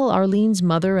 While Arlyne's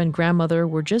mother and grandmother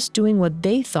were just doing what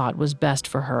they thought was best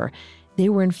for her, they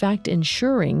were in fact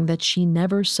ensuring that she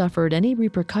never suffered any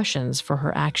repercussions for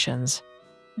her actions.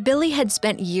 Billy had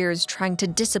spent years trying to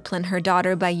discipline her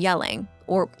daughter by yelling,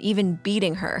 or even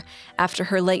beating her, after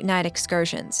her late-night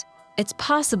excursions. It's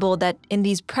possible that in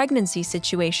these pregnancy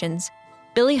situations,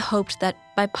 Billy hoped that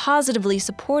by positively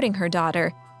supporting her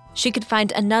daughter, she could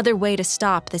find another way to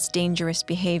stop this dangerous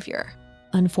behavior.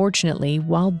 Unfortunately,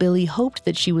 while Billy hoped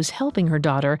that she was helping her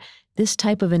daughter, this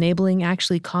type of enabling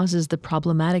actually causes the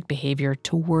problematic behavior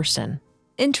to worsen.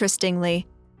 Interestingly,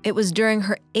 it was during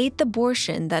her 8th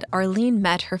abortion that Arlyne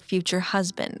met her future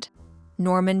husband,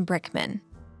 Norman Brickman.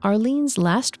 Arlyne's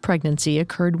last pregnancy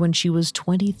occurred when she was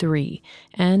 23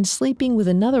 and sleeping with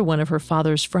another one of her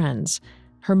father's friends.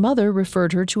 Her mother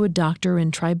referred her to a doctor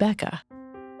in Tribeca.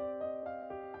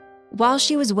 While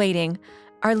she was waiting,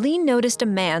 Arlyne noticed a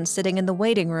man sitting in the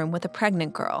waiting room with a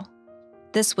pregnant girl.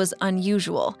 This was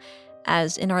unusual,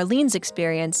 as in Arlyne's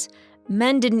experience,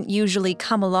 men didn't usually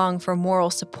come along for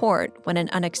moral support when an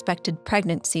unexpected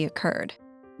pregnancy occurred.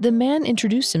 The man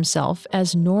introduced himself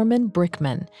as Norman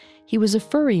Brickman. He was a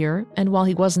furrier, and while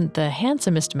he wasn't the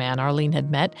handsomest man Arlyne had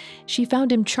met, she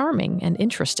found him charming and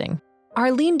interesting.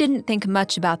 Arlyne didn't think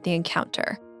much about the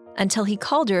encounter until he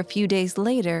called her a few days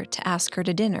later to ask her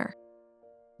to dinner.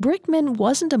 Brickman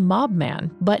wasn't a mob man,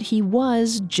 but he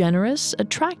was generous,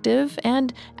 attractive,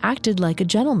 and acted like a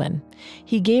gentleman.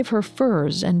 He gave her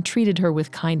furs and treated her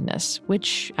with kindness,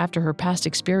 which, after her past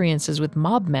experiences with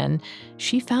mob men,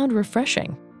 she found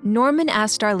refreshing. Norman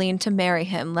asked Arlyne to marry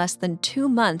him less than 2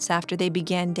 months after they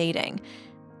began dating.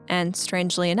 And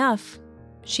strangely enough,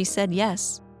 she said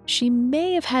yes. She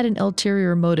may have had an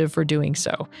ulterior motive for doing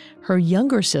so. Her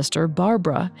younger sister,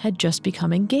 Barbara, had just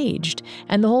become engaged,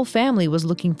 and the whole family was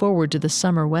looking forward to the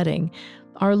summer wedding.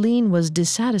 Arlyne was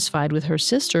dissatisfied with her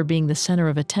sister being the center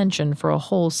of attention for a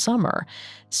whole summer.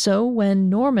 So when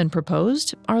Norman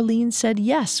proposed, Arlyne said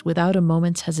yes without a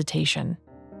moment's hesitation.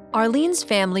 Arlyne's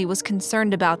family was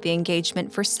concerned about the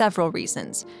engagement for several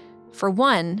reasons. For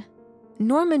one,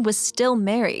 Norman was still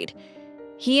married.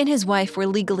 He and his wife were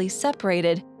legally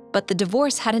separated, but the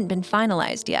divorce hadn't been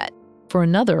finalized yet. For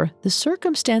another, the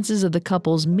circumstances of the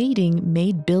couple's meeting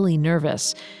made Billy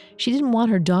nervous. She didn't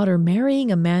want her daughter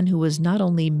marrying a man who was not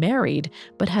only married,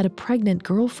 but had a pregnant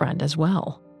girlfriend as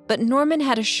well. But Norman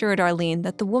had assured Arlyne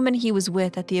that the woman he was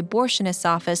with at the abortionist's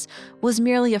office was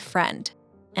merely a friend.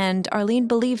 And Arlyne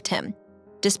believed him.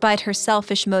 Despite her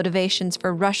selfish motivations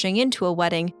for rushing into a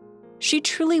wedding, she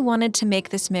truly wanted to make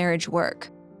this marriage work.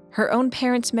 Her own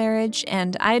parents' marriage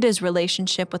and Ida's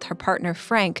relationship with her partner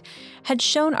Frank had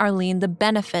shown Arlyne the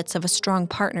benefits of a strong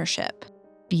partnership.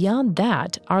 Beyond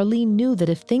that, Arlyne knew that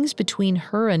if things between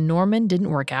her and Norman didn't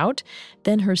work out,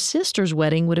 then her sister's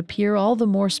wedding would appear all the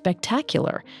more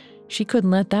spectacular. She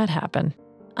couldn't let that happen.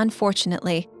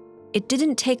 Unfortunately, it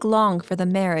didn't take long for the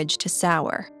marriage to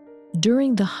sour.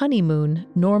 During the honeymoon,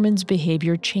 Norman's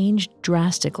behavior changed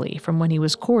drastically from when he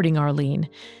was courting Arlyne.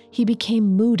 He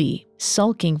became moody,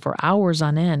 sulking for hours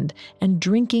on end, and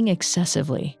drinking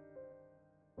excessively.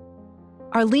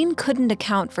 Arlyne couldn't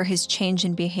account for his change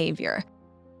in behavior.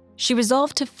 She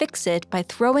resolved to fix it by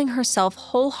throwing herself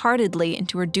wholeheartedly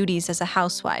into her duties as a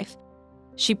housewife.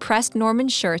 She pressed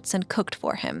Norman's shirts and cooked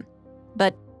for him.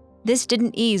 But this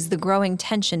didn't ease the growing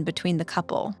tension between the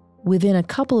couple. Within a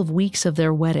couple of weeks of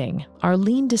their wedding,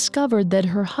 Arlyne discovered that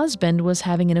her husband was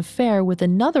having an affair with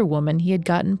another woman he had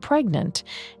gotten pregnant,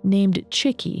 named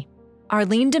Chicky.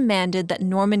 Arlyne demanded that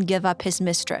Norman give up his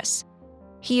mistress.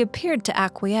 He appeared to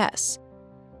acquiesce,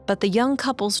 but the young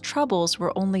couple's troubles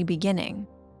were only beginning.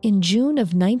 In June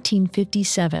of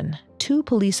 1957, 2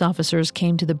 police officers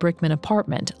came to the Brickman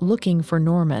apartment looking for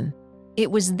Norman. It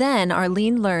was then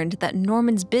Arlyne learned that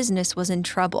Norman's business was in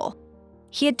trouble.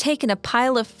 He had taken a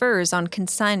pile of furs on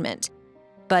consignment,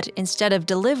 but instead of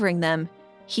delivering them,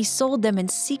 he sold them in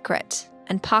secret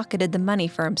and pocketed the money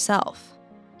for himself.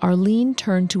 Arlyne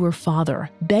turned to her father,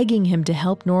 begging him to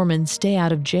help Norman stay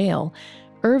out of jail.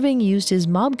 Irving used his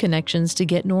mob connections to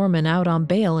get Norman out on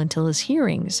bail until his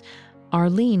hearings.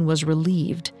 Arlyne was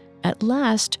relieved. At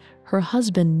last, her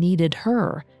husband needed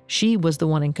her. She was the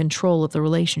one in control of the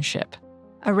relationship.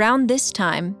 Around this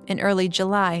time, in early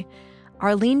July,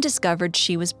 Arlyne discovered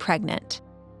she was pregnant.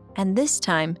 And this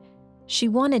time, she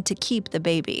wanted to keep the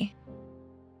baby.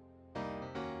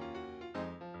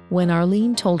 When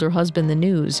Arlyne told her husband the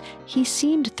news, he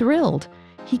seemed thrilled.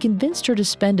 He convinced her to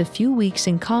spend a few weeks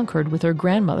in Concord with her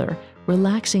grandmother,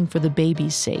 relaxing for the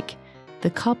baby's sake. The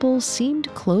couple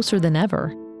seemed closer than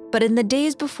ever. But in the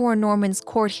days before Norman's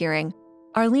court hearing,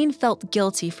 Arlyne felt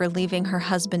guilty for leaving her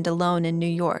husband alone in New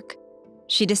York.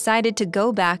 She decided to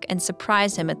go back and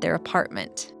surprise him at their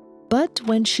apartment. But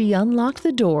when she unlocked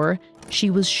the door, she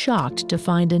was shocked to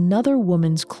find another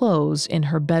woman's clothes in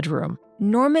her bedroom.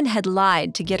 Norman had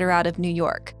lied to get her out of New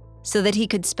York so that he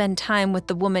could spend time with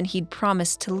the woman he'd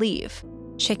promised to leave,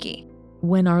 Chicky.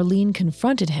 When Arlyne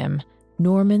confronted him,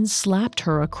 Norman slapped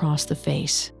her across the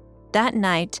face. That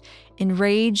night,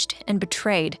 enraged and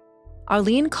betrayed,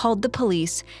 Arlyne called the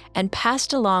police and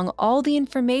passed along all the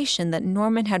information that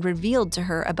Norman had revealed to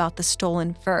her about the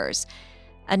stolen furs,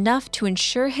 enough to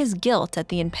ensure his guilt at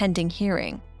the impending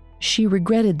hearing. She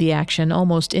regretted the action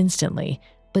almost instantly,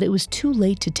 but it was too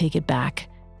late to take it back.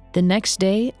 The next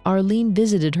day, Arlyne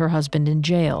visited her husband in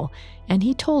jail, and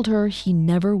he told her he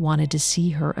never wanted to see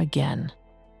her again.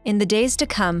 In the days to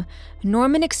come,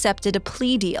 Norman accepted a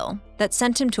plea deal that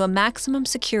sent him to a maximum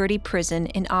security prison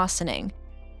in Ossining.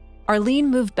 Arlyne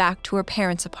moved back to her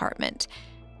parents' apartment,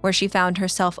 where she found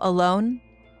herself alone,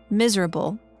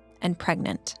 miserable, and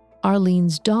pregnant.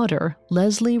 Arlyne's daughter,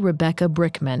 Leslie Rebecca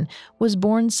Brickman, was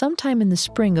born sometime in the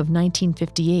spring of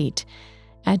 1958.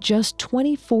 At just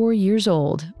 24 years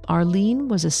old, Arlyne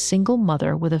was a single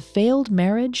mother with a failed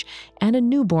marriage and a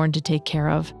newborn to take care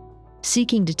of.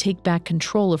 Seeking to take back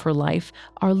control of her life,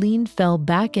 Arlyne fell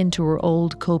back into her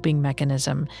old coping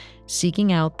mechanism,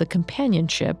 seeking out the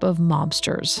companionship of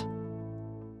mobsters.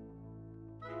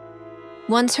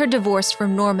 Once her divorce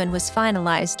from Norman was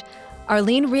finalized,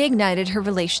 Arlyne reignited her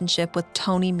relationship with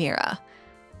Tony Mira.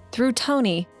 Through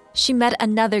Tony, she met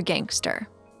another gangster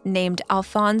named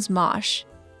Alphonse Mosh,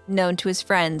 known to his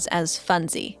friends as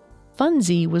Funzy.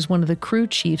 Funzy was one of the crew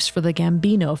chiefs for the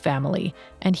Gambino family,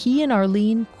 and he and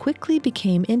Arlyne quickly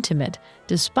became intimate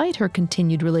despite her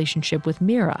continued relationship with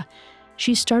Mira.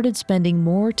 She started spending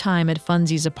more time at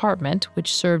Funzy's apartment,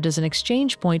 which served as an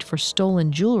exchange point for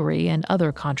stolen jewelry and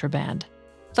other contraband.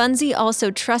 Funzy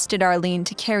also trusted Arlyne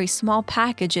to carry small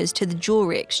packages to the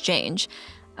jewelry exchange,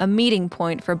 a meeting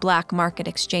point for black market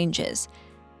exchanges.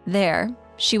 There,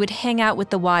 she would hang out with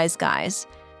the wise guys,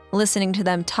 listening to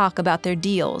them talk about their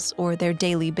deals or their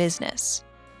daily business.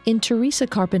 In Teresa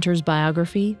Carpenter's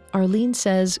biography, Arlyne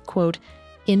says, quote,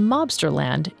 "In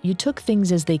Mobsterland, you took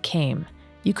things as they came.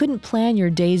 You couldn't plan your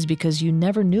days because you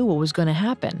never knew what was going to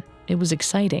happen. It was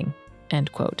exciting,"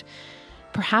 end quote.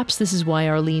 Perhaps this is why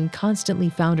Arlyne constantly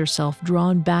found herself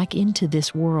drawn back into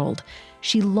this world.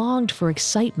 She longed for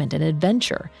excitement and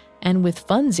adventure, and with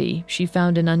Funzy, she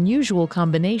found an unusual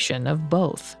combination of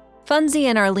both. Funzy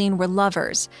and Arlyne were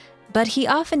lovers, but he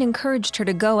often encouraged her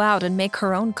to go out and make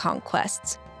her own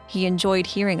conquests. He enjoyed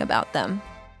hearing about them.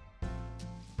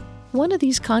 One of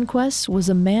these conquests was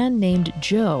a man named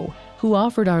Joe, who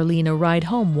offered Arlyne a ride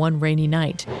home one rainy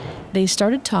night. They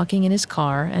started talking in his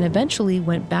car and eventually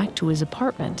went back to his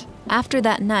apartment. After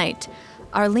that night,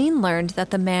 Arlyne learned that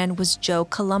the man was Joe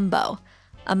Colombo,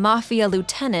 a mafia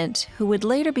lieutenant who would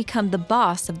later become the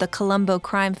boss of the Colombo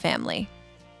crime family.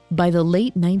 By the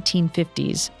late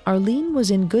 1950s, Arlyne was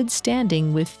in good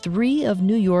standing with 3 of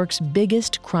New York's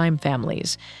biggest crime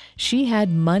families. She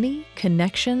had money,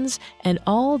 connections, and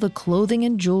all the clothing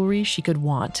and jewelry she could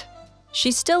want.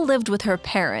 She still lived with her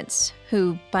parents,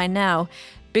 who, by now,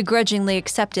 begrudgingly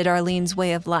accepted Arlyne's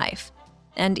way of life,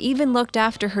 and even looked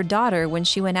after her daughter when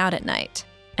she went out at night.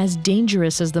 As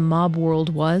dangerous as the mob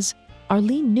world was,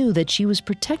 Arlyne knew that she was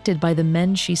protected by the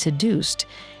men she seduced,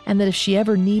 and that if she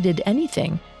ever needed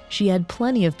anything, she had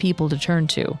plenty of people to turn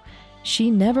to. She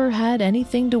never had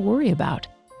anything to worry about.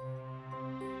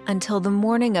 Until the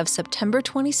morning of September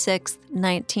 26,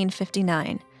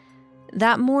 1959.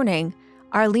 That morning,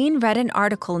 Arlyne read an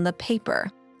article in the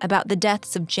paper about the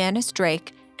deaths of Janice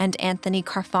Drake and Anthony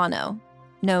Carfano,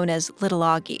 known as Little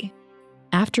Augie.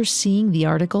 After seeing the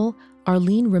article,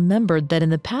 Arlyne remembered that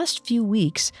in the past few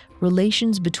weeks,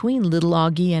 relations between Little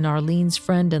Augie and Arlene's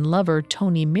friend and lover,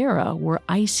 Tony Mira, were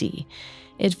icy.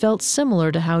 It felt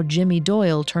similar to how Jimmy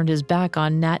Doyle turned his back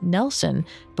on Nat Nelson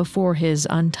before his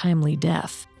untimely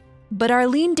death. But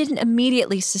Arlyne didn't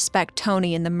immediately suspect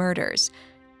Tony in the murders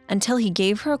until he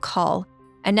gave her a call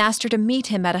and asked her to meet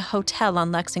him at a hotel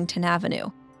on Lexington Avenue.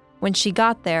 When she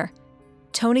got there,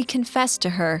 Tony confessed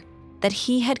to her that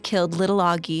he had killed Little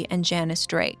Augie and Janice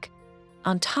Drake.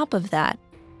 On top of that,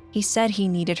 he said he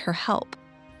needed her help.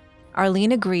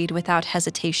 Arlyne agreed without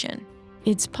hesitation.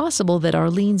 It's possible that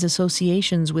Arlene's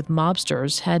associations with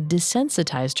mobsters had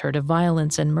desensitized her to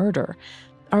violence and murder.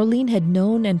 Arlyne had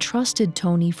known and trusted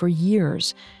Tony for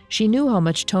years. She knew how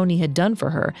much Tony had done for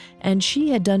her, and she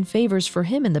had done favors for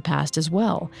him in the past as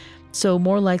well. So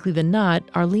more likely than not,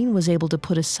 Arlyne was able to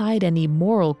put aside any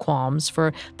moral qualms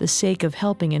for the sake of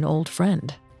helping an old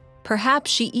friend. Perhaps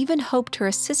she even hoped her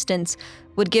assistance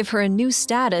would give her a new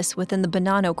status within the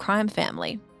Bonanno crime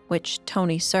family, which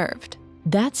Tony served.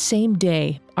 That same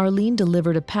day, Arlyne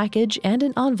delivered a package and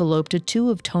an envelope to 2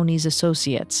 of Tony's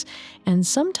associates, and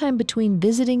sometime between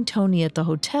visiting Tony at the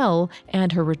hotel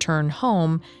and her return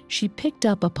home, she picked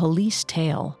up a police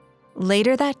tail.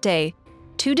 Later that day,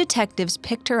 2 detectives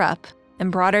picked her up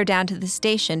and brought her down to the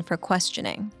station for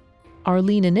questioning.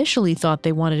 Arlyne initially thought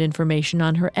they wanted information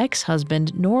on her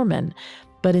ex-husband, Norman,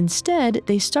 but instead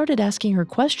they started asking her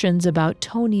questions about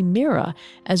Tony Mira,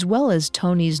 as well as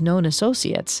Tony's known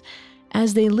associates.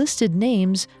 As they listed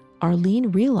names,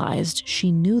 Arlyne realized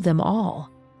she knew them all.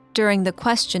 During the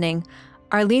questioning,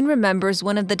 Arlyne remembers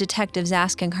one of the detectives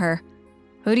asking her,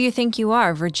 "Who do you think you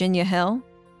are, Virginia Hill?"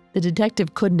 The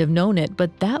detective couldn't have known it,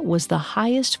 but that was the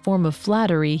highest form of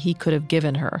flattery he could have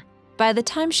given her. By the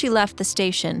time she left the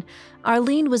station,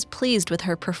 Arlyne was pleased with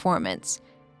her performance.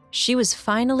 She was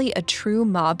finally a true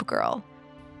mob girl,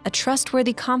 a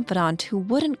trustworthy confidant who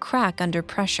wouldn't crack under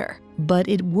pressure. But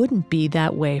it wouldn't be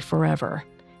that way forever.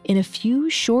 In a few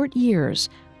short years,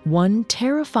 one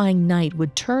terrifying night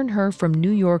would turn her from New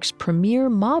York's premier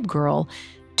mob girl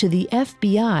to the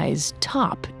FBI's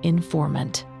top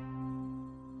informant.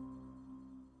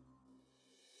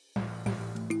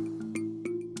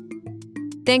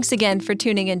 Thanks again for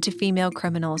tuning in to Female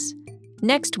Criminals.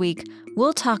 Next week,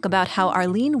 we'll talk about how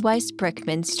Arlyne Weiss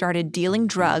Brickman started dealing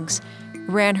drugs,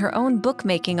 ran her own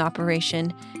bookmaking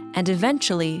operation, and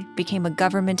eventually became a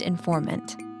government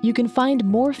informant. You can find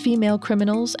more female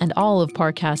criminals and all of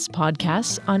Parcast's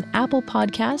podcasts on Apple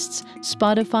Podcasts,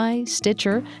 Spotify,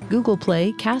 Stitcher, Google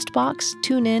Play, CastBox,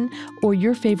 TuneIn, or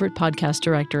your favorite podcast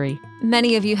directory.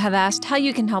 Many of you have asked how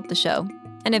you can help the show.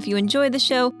 And if you enjoy the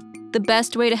show, the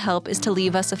best way to help is to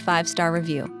leave us a 5-star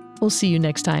review. We'll see you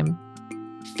next time.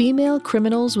 Female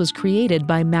Criminals was created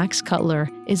by Max Cutler,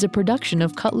 is a production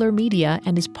of Cutler Media,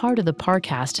 and is part of the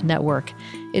Parcast network.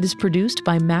 It is produced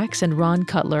by Max and Ron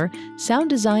Cutler, sound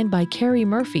designed by Carrie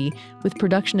Murphy, with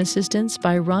production assistance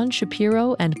by Ron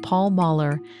Shapiro and Paul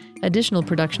Mahler. Additional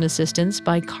production assistance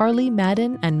by Carly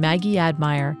Madden and Maggie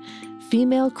Admire.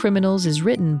 Female Criminals is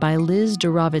written by Liz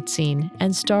Dorovitsin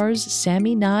and stars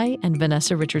Sammy Nye and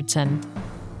Vanessa Richardson.